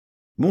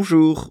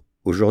Bonjour,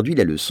 aujourd'hui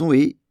la leçon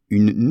est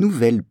une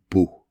nouvelle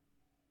peau.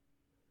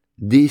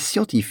 Des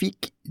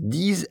scientifiques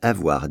disent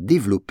avoir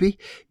développé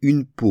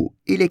une peau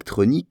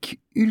électronique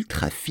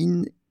ultra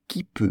fine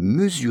qui peut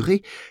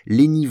mesurer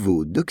les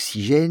niveaux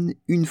d'oxygène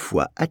une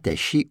fois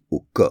attachée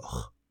au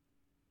corps.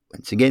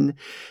 Once again,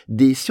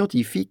 des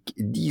scientifiques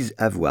disent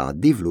avoir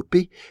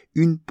développé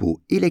une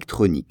peau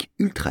électronique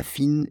ultra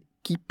fine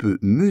qui peut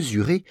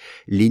mesurer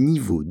les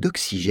niveaux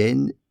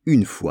d'oxygène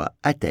une fois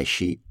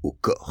attachée au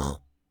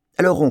corps.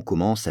 Alors on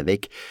commence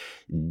avec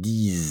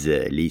disent.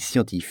 Les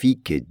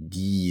scientifiques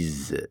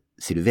disent.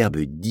 C'est le verbe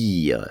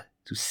dire,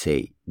 to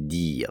say,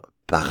 dire,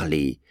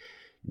 parler,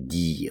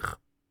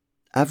 dire.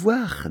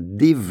 Avoir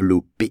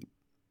développé.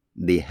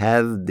 They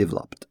have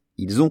developed.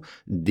 Ils ont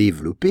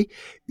développé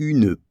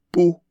une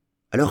peau.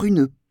 Alors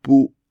une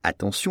peau,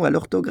 attention à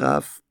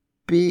l'orthographe.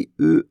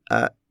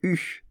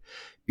 P-E-A-U.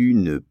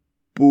 Une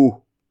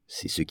peau,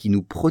 c'est ce qui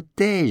nous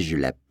protège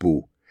la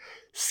peau.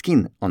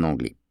 Skin en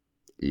anglais.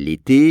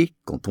 L'été,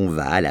 quand on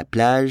va à la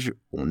plage,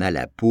 on a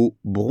la peau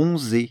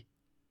bronzée.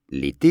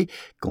 L'été,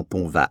 quand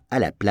on va à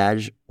la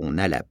plage, on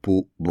a la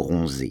peau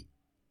bronzée.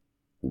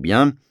 Ou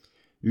bien,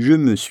 je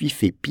me suis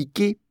fait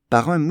piquer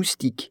par un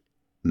moustique.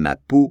 Ma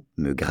peau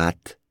me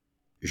gratte.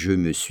 Je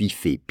me suis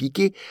fait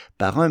piquer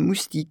par un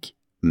moustique.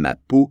 Ma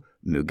peau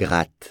me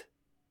gratte.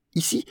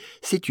 Ici,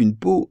 c'est une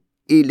peau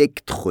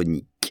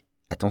électronique.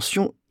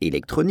 Attention,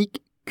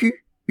 électronique,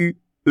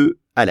 Q-U-E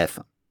à la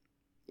fin.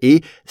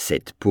 Et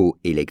cette peau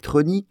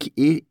électronique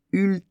est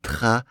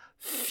ultra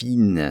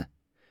fine.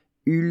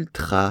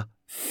 Ultra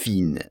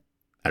fine.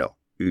 Alors,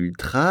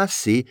 ultra,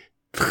 c'est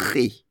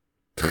très,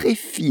 très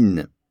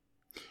fine.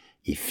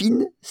 Et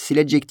fine, c'est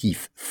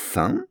l'adjectif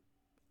fin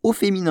au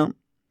féminin.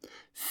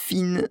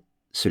 Fine,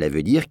 cela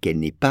veut dire qu'elle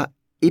n'est pas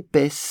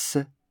épaisse.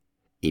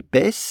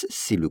 Épaisse,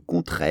 c'est le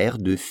contraire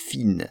de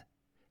fine.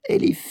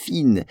 Elle est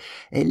fine,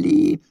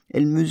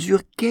 elle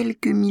mesure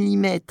quelques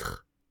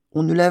millimètres.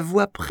 On ne la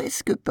voit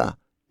presque pas.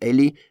 Elle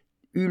est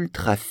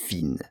ultra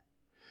fine.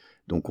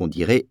 Donc on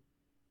dirait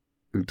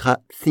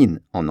ultra thin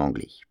en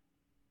anglais.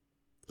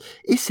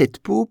 Et cette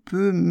peau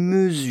peut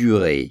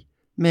mesurer.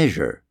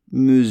 Measure,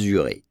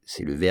 mesurer.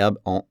 C'est le verbe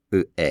en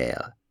ER.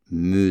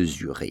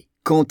 Mesurer,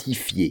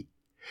 quantifier.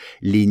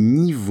 Les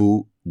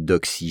niveaux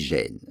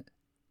d'oxygène.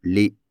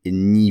 Les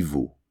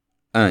niveaux.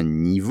 Un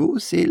niveau,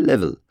 c'est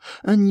level.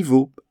 Un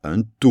niveau,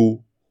 un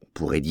taux. On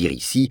pourrait dire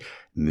ici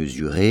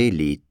mesurer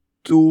les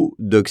taux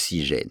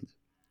d'oxygène.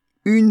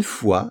 Une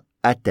fois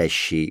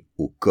attachée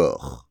au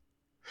corps.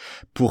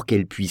 Pour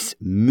qu'elle puisse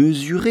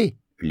mesurer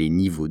les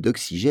niveaux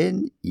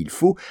d'oxygène, il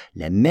faut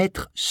la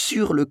mettre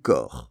sur le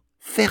corps,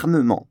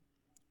 fermement.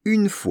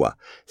 Une fois,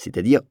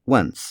 c'est-à-dire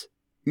once,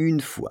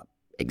 une fois.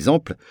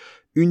 Exemple,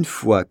 une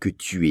fois que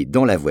tu es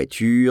dans la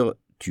voiture,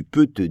 tu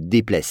peux te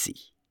déplacer.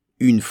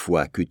 Une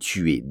fois que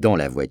tu es dans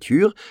la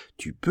voiture,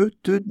 tu peux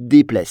te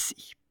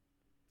déplacer.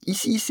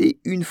 Ici, c'est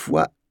une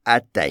fois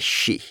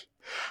attaché.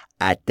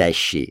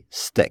 Attaché,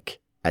 stuck.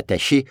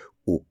 Attaché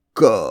au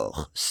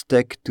corps,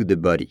 stuck to the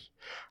body.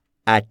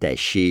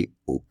 Attaché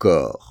au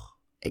corps.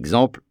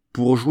 Exemple,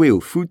 pour jouer au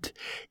foot,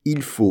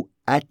 il faut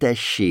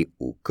attacher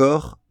au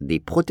corps des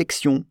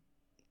protections.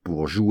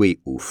 Pour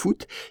jouer au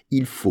foot,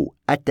 il faut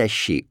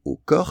attacher au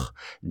corps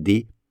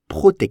des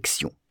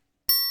protections.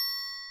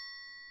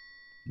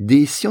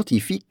 Des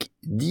scientifiques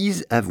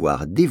disent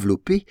avoir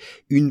développé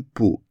une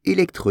peau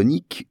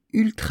électronique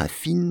ultra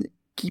fine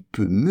qui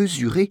peut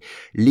mesurer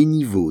les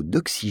niveaux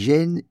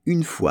d'oxygène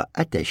une fois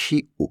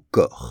attachée au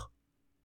corps.